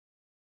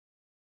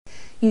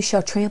You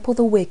Shall Trample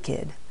the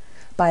Wicked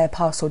by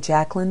Apostle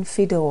Jacqueline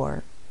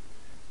Fedor.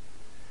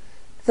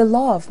 The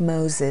law of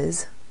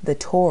Moses, the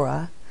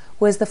Torah,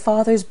 was the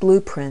Father's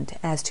blueprint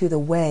as to the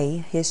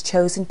way His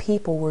chosen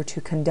people were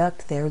to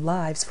conduct their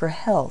lives for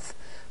health,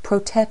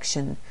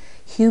 protection,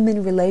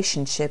 human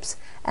relationships,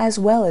 as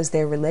well as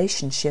their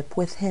relationship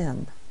with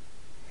Him.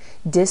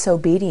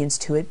 Disobedience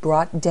to it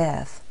brought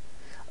death.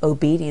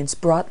 Obedience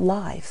brought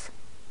life.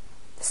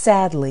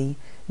 Sadly,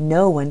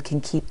 no one can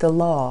keep the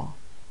law.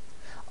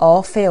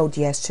 All failed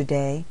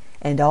yesterday,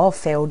 and all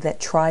failed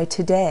that try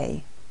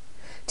today.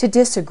 To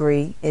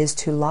disagree is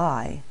to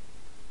lie.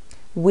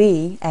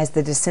 We, as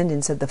the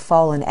descendants of the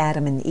fallen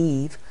Adam and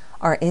Eve,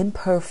 are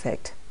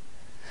imperfect.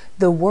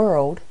 The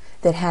world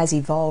that has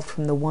evolved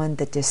from the one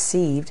that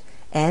deceived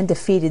and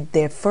defeated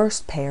their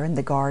first pair in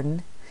the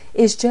garden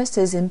is just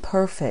as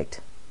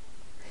imperfect.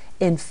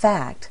 In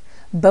fact,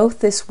 both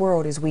this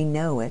world as we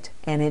know it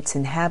and its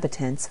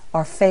inhabitants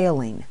are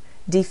failing,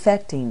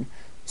 defecting,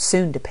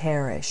 soon to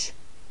perish.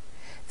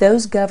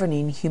 Those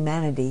governing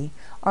humanity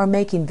are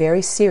making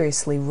very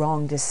seriously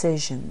wrong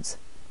decisions.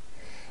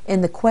 In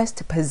the quest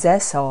to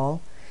possess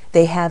all,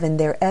 they have in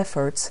their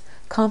efforts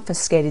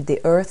confiscated the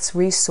earth's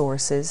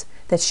resources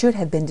that should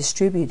have been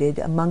distributed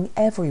among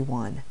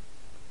everyone.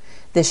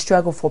 This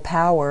struggle for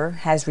power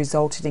has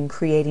resulted in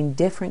creating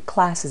different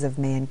classes of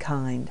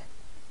mankind.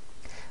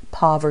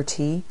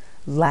 Poverty,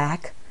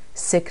 lack,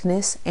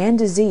 sickness, and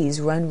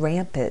disease run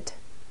rampant.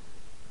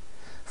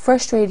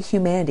 Frustrated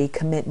humanity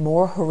commit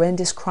more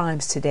horrendous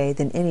crimes today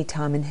than any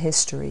time in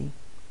history.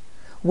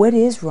 What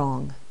is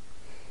wrong?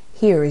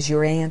 Here is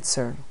your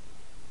answer.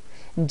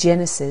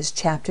 Genesis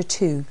chapter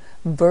 2,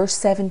 verse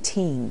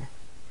 17.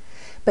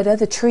 But of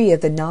the tree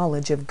of the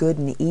knowledge of good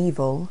and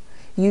evil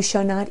you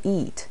shall not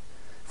eat,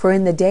 for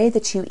in the day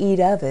that you eat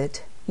of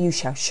it you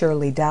shall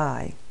surely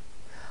die.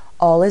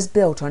 All is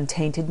built on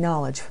tainted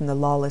knowledge from the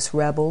lawless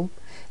rebel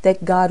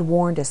that God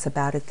warned us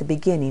about at the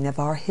beginning of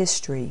our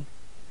history.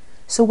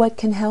 So what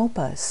can help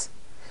us?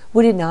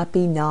 Would it not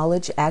be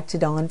knowledge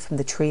acted on from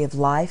the tree of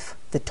life,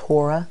 the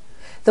Torah,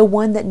 the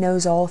one that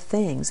knows all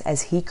things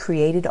as He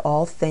created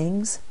all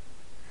things?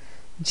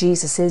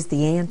 Jesus is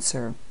the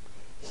answer.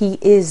 He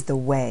is the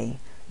way,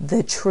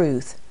 the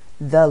truth,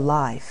 the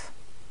life.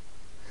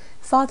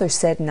 Father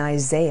said in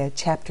Isaiah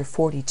chapter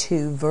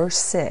 42, verse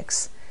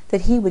 6,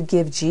 that He would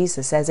give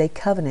Jesus as a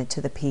covenant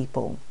to the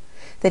people,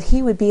 that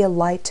He would be a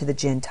light to the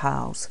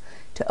Gentiles,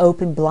 to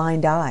open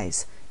blind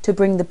eyes, to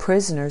bring the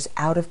prisoners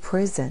out of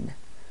prison.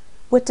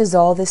 What does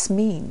all this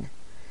mean?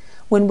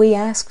 When we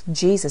ask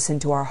Jesus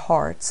into our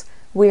hearts,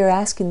 we are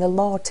asking the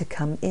law to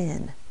come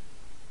in.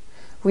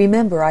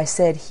 Remember I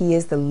said He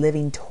is the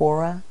living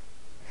Torah?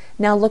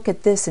 Now look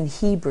at this in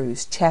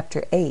Hebrews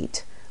chapter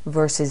 8,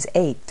 verses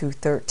 8 through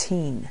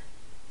 13.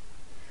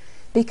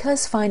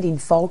 Because finding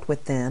fault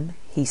with them,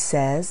 He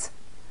says,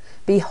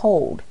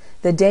 Behold,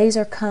 the days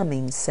are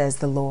coming, says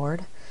the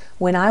Lord,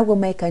 when I will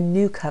make a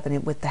new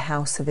covenant with the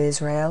house of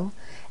Israel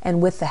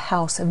and with the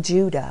house of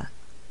Judah,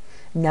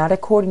 not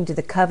according to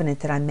the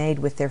covenant that I made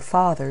with their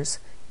fathers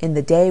in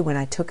the day when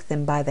I took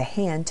them by the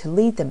hand to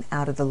lead them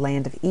out of the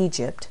land of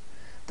Egypt,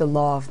 the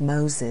law of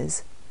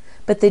Moses,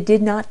 but they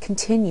did not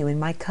continue in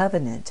my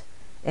covenant,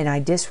 and I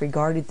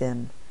disregarded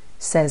them,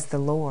 says the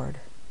Lord.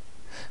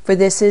 For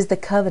this is the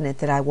covenant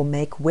that I will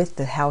make with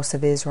the house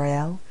of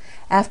Israel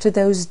after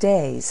those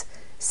days,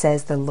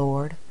 says the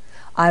Lord.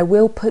 I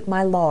will put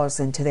my laws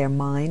into their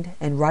mind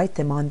and write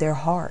them on their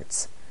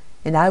hearts,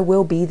 and I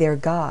will be their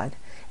God,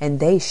 and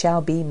they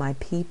shall be my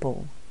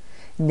people.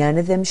 None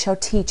of them shall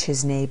teach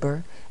his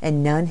neighbor,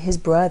 and none his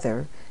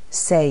brother,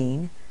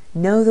 saying,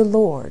 Know the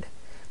Lord,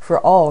 for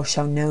all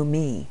shall know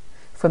me,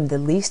 from the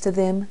least of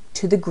them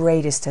to the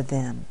greatest of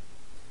them.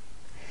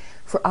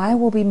 For I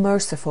will be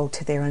merciful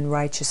to their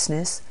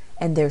unrighteousness,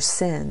 and their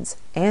sins,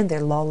 and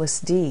their lawless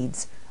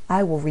deeds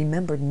I will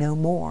remember no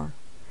more.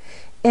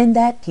 In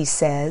that, He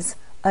says,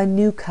 a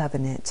new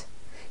covenant.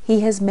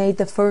 He has made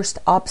the first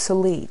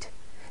obsolete.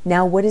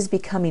 Now what is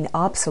becoming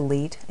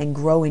obsolete and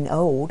growing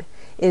old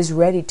is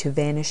ready to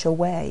vanish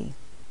away.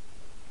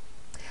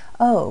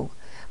 Oh,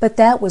 but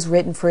that was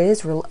written for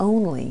Israel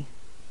only.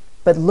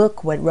 But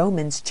look what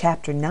Romans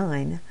chapter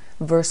 9,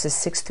 verses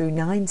 6 through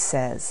 9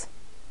 says.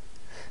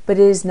 But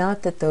it is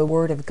not that the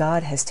word of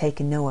God has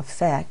taken no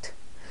effect,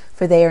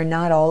 for they are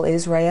not all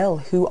Israel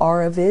who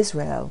are of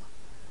Israel,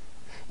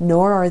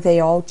 nor are they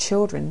all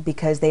children,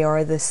 because they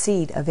are the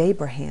seed of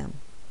Abraham.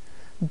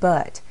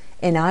 But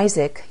in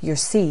Isaac your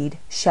seed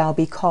shall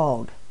be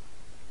called.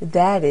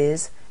 That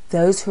is,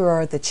 those who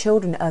are the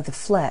children of the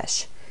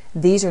flesh,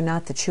 these are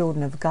not the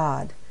children of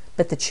God,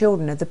 but the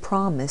children of the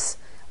promise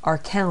are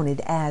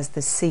counted as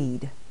the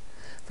seed.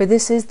 For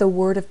this is the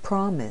word of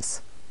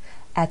promise.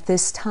 At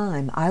this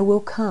time I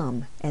will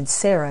come, and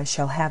Sarah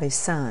shall have a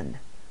son.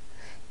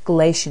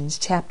 Galatians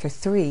chapter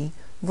 3,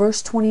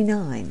 verse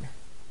 29.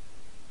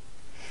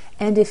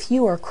 And if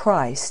you are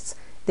Christ's,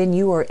 then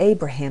you are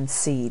Abraham's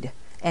seed,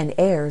 and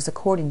heirs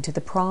according to the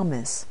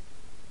promise.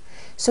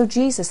 So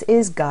Jesus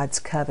is God's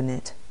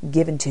covenant,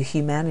 given to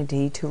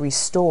humanity to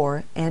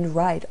restore and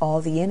right all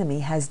the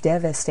enemy has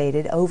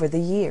devastated over the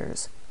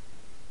years.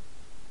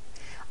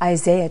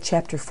 Isaiah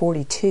chapter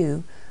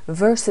 42,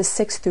 verses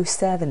 6 through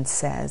 7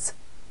 says,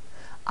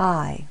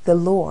 I, the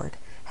Lord,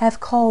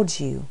 have called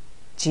you,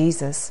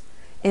 Jesus,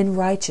 in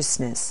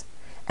righteousness,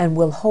 and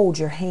will hold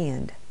your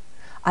hand.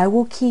 I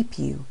will keep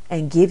you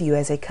and give you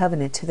as a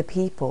covenant to the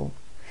people,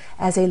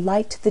 as a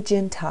light to the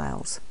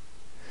Gentiles,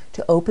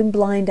 to open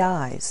blind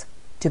eyes,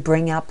 to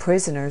bring out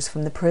prisoners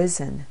from the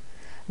prison,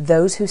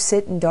 those who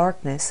sit in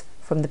darkness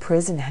from the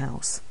prison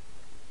house.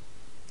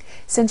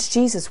 Since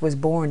Jesus was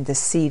born the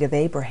seed of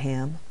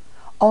Abraham,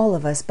 all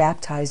of us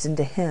baptized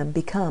into him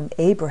become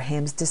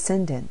Abraham's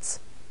descendants.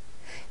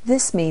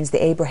 This means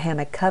the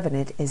Abrahamic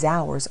covenant is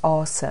ours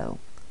also.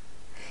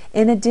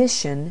 In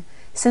addition,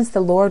 since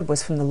the Lord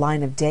was from the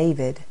line of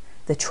David,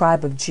 the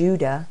tribe of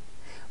Judah,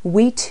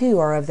 we too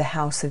are of the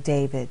house of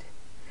David.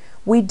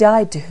 We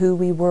died to who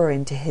we were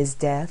into his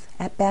death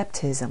at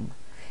baptism,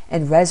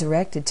 and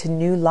resurrected to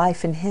new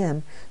life in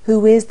him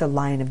who is the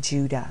Lion of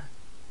Judah.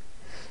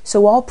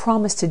 So all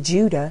promise to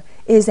Judah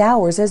is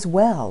ours as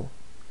well.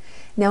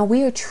 Now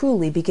we are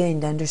truly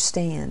beginning to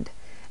understand,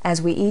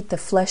 as we eat the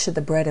flesh of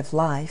the bread of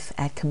life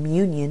at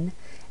communion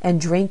and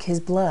drink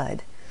his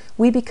blood,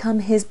 we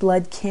become his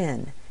blood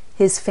kin,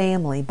 his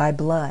family by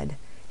blood,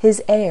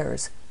 his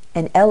heirs,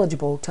 and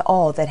eligible to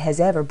all that has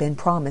ever been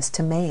promised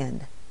to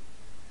man.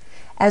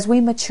 As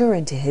we mature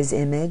into his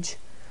image,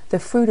 the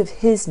fruit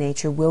of his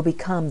nature will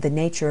become the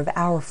nature of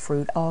our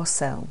fruit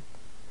also.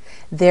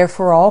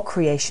 Therefore all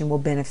creation will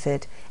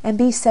benefit and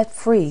be set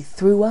free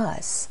through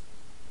us.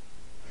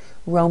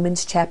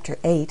 Romans chapter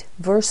 8,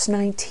 verse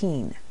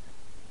 19.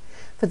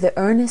 For the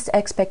earnest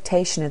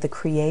expectation of the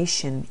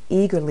creation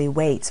eagerly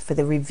waits for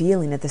the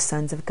revealing of the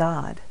sons of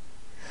God.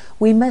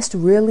 We must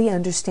really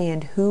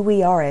understand who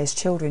we are as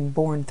children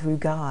born through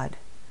God.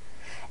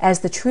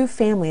 As the true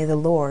family of the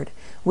Lord,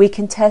 we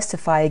can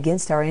testify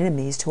against our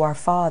enemies to our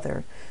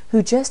Father,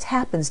 who just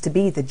happens to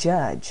be the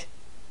judge.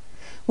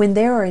 When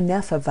there are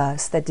enough of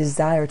us that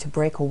desire to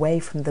break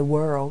away from the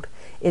world,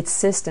 its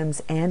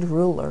systems and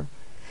ruler,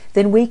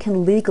 then we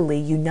can legally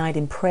unite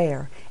in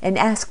prayer and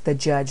ask the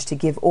judge to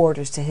give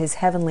orders to his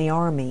heavenly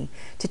army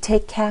to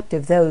take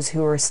captive those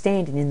who are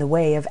standing in the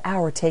way of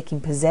our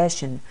taking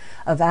possession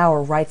of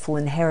our rightful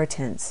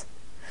inheritance,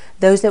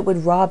 those that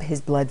would rob his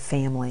blood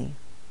family.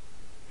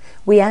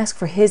 We ask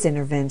for his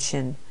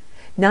intervention,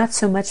 not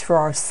so much for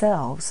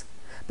ourselves,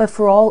 but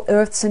for all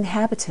earth's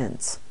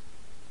inhabitants.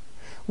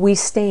 We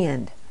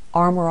stand,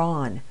 armor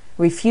on,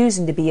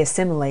 refusing to be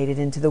assimilated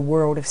into the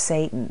world of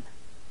Satan.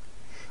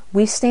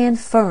 We stand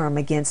firm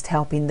against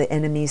helping the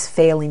enemy's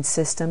failing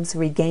systems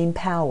regain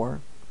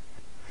power.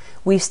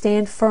 We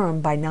stand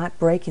firm by not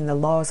breaking the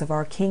laws of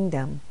our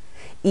kingdom,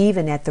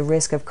 even at the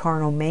risk of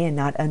carnal man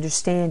not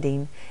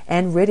understanding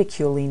and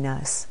ridiculing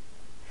us.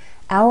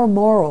 Our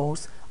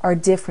morals are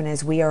different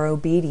as we are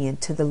obedient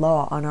to the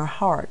law on our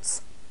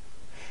hearts.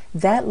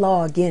 That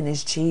law again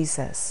is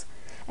Jesus,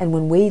 and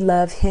when we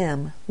love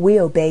him, we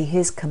obey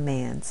his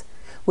commands,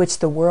 which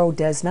the world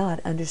does not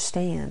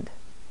understand.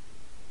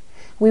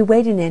 We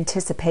wait in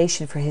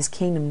anticipation for his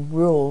kingdom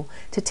rule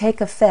to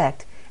take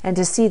effect and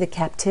to see the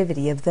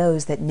captivity of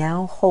those that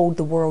now hold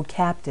the world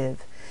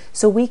captive,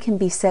 so we can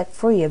be set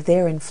free of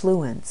their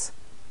influence.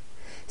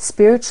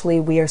 Spiritually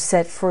we are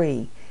set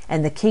free,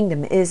 and the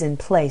kingdom is in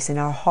place in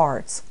our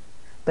hearts.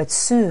 But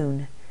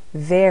soon,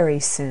 very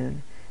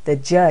soon, the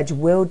judge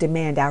will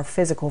demand our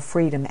physical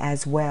freedom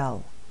as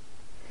well.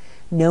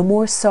 No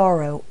more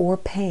sorrow or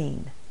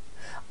pain.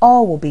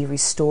 All will be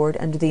restored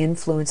under the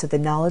influence of the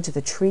knowledge of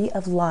the tree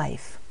of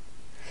life.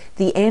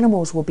 The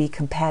animals will be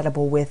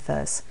compatible with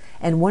us,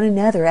 and one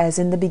another as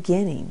in the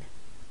beginning.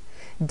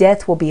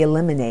 Death will be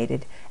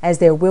eliminated, as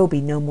there will be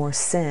no more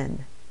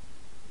sin.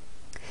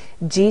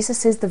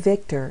 Jesus is the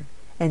victor,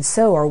 and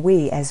so are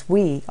we as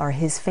we are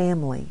his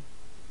family.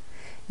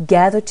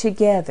 Gathered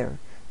together,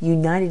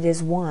 united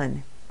as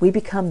one, we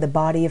become the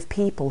body of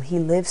people he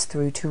lives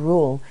through to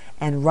rule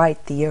and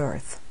right the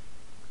earth.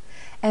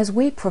 As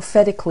we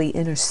prophetically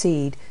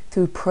intercede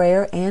through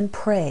prayer and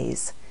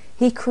praise,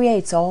 he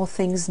creates all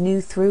things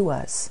new through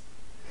us.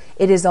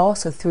 It is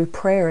also through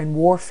prayer and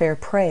warfare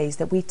praise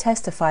that we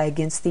testify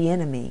against the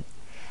enemy.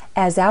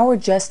 As our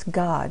just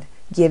God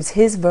gives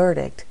his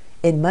verdict,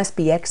 it must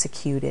be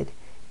executed,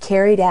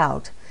 carried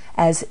out,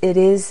 as it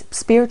is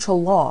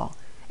spiritual law,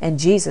 and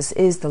Jesus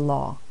is the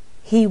law.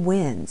 He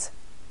wins.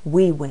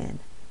 We win.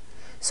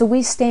 So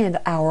we stand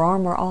our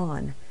armor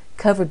on,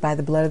 covered by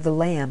the blood of the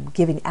Lamb,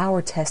 giving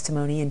our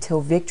testimony until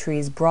victory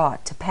is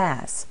brought to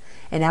pass,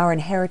 and our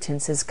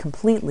inheritance is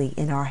completely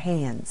in our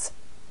hands.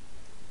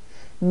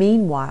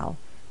 Meanwhile,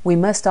 we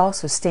must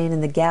also stand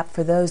in the gap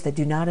for those that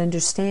do not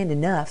understand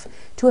enough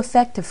to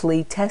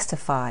effectively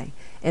testify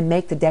and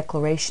make the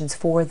declarations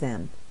for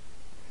them.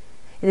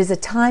 It is a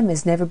time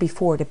as never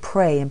before to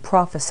pray and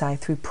prophesy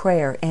through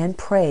prayer and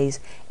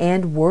praise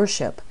and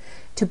worship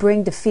to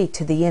bring defeat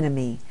to the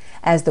enemy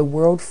as the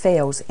world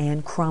fails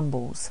and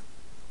crumbles.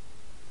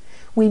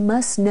 We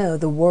must know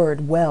the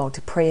Word well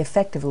to pray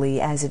effectively,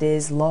 as it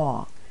is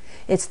law.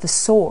 It's the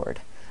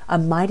sword, a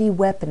mighty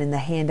weapon in the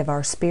hand of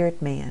our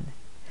spirit man.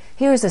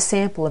 Here is a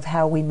sample of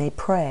how we may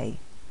pray.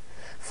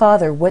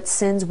 Father, what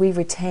sins we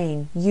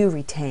retain, you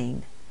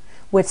retain.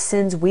 What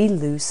sins we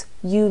loose,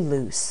 you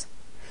loose.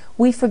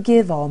 We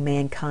forgive all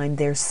mankind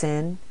their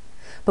sin,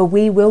 but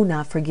we will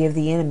not forgive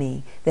the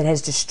enemy that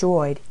has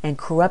destroyed and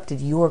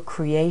corrupted your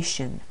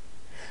creation.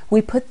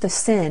 We put the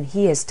sin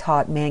he has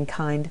taught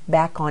mankind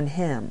back on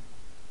him.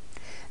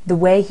 The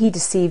way he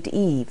deceived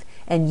Eve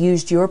and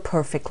used your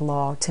perfect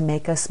law to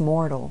make us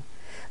mortal,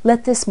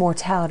 let this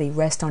mortality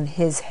rest on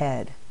his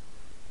head.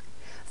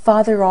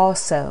 Father,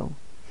 also,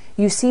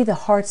 you see the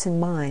hearts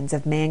and minds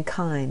of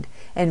mankind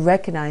and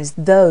recognize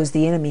those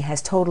the enemy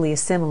has totally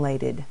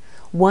assimilated,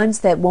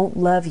 ones that won't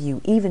love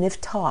you even if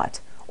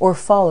taught or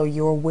follow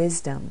your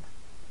wisdom.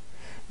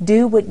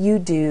 Do what you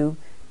do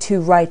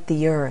to right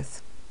the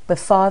earth. But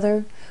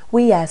Father,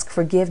 we ask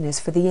forgiveness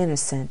for the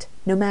innocent,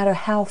 no matter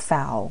how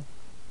foul.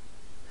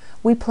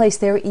 We place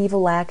their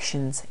evil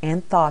actions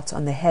and thoughts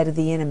on the head of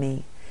the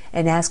enemy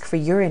and ask for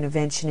your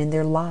intervention in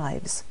their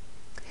lives.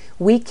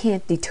 We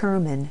can't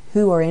determine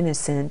who are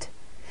innocent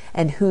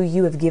and who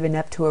you have given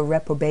up to a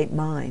reprobate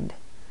mind,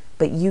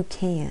 but you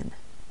can.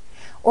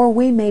 Or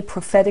we may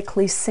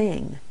prophetically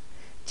sing,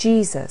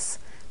 Jesus,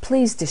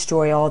 please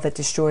destroy all that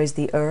destroys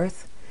the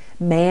earth,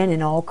 man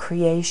and all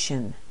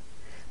creation.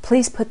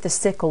 Please put the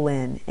sickle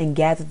in and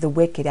gather the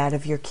wicked out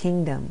of your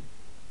kingdom.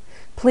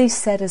 Please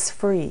set us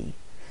free,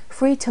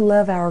 free to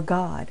love our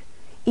God,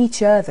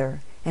 each other,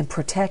 and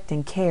protect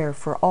and care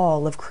for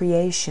all of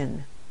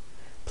creation.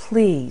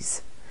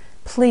 Please,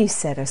 please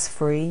set us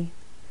free.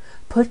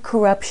 Put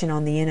corruption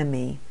on the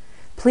enemy.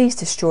 Please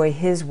destroy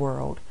his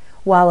world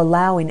while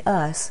allowing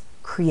us,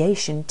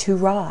 creation, to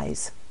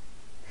rise.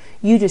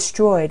 You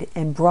destroyed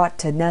and brought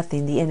to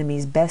nothing the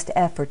enemy's best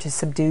effort to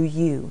subdue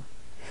you.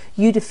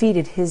 You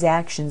defeated his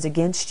actions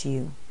against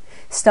you,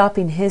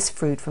 stopping his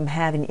fruit from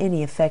having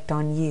any effect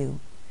on you.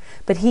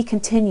 But he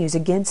continues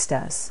against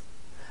us.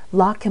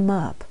 Lock him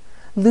up.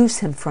 Loose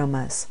him from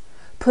us.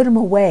 Put him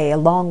away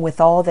along with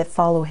all that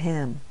follow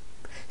him,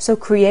 so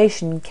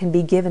creation can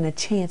be given a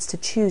chance to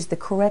choose the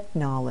correct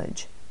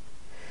knowledge.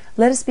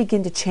 Let us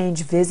begin to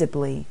change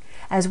visibly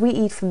as we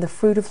eat from the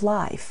fruit of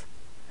life.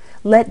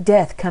 Let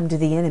death come to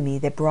the enemy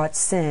that brought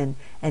sin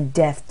and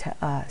death to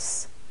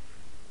us.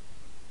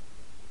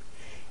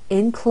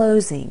 In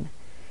closing,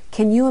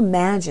 can you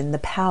imagine the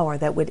power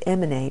that would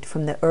emanate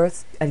from the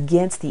earth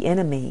against the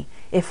enemy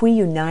if we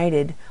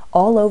united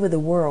all over the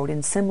world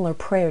in similar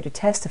prayer to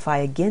testify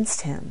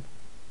against him?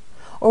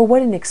 Or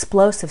what an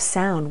explosive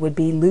sound would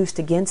be loosed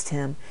against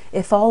him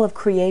if all of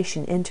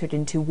creation entered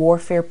into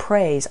warfare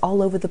praise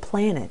all over the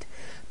planet,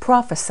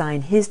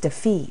 prophesying his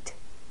defeat?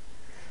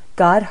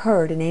 God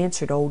heard and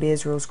answered old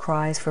Israel's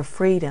cries for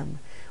freedom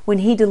when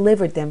he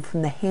delivered them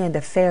from the hand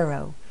of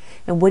Pharaoh,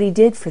 and what he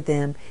did for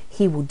them,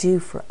 he will do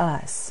for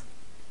us.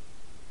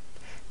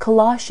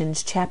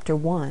 Colossians chapter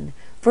 1,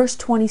 verse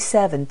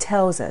 27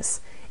 tells us,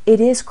 "It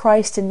is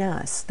Christ in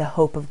us, the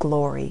hope of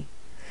glory."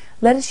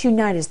 Let us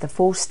unite as the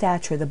full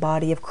stature of the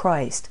body of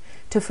Christ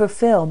to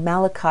fulfill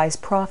Malachi's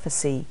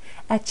prophecy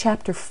at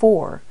chapter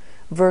 4,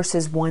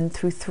 verses 1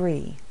 through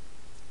 3.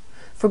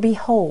 For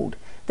behold,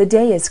 the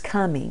day is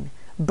coming,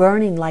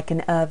 burning like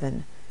an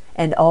oven,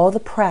 and all the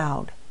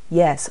proud,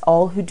 yes,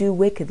 all who do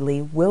wickedly,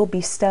 will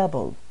be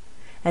stubble.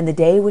 And the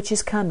day which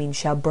is coming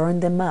shall burn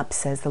them up,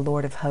 says the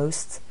Lord of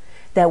hosts,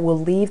 that will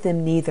leave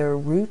them neither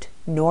root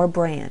nor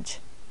branch.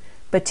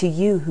 But to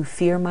you who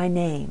fear my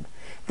name,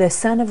 the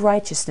Son of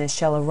Righteousness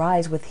shall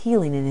arise with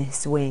healing in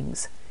his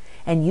wings,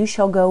 and you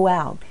shall go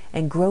out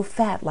and grow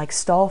fat like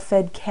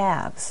stall-fed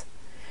calves.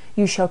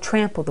 You shall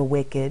trample the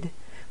wicked,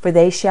 for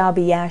they shall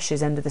be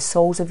ashes under the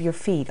soles of your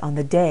feet on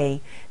the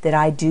day that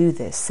I do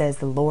this, says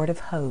the Lord of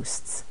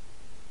hosts.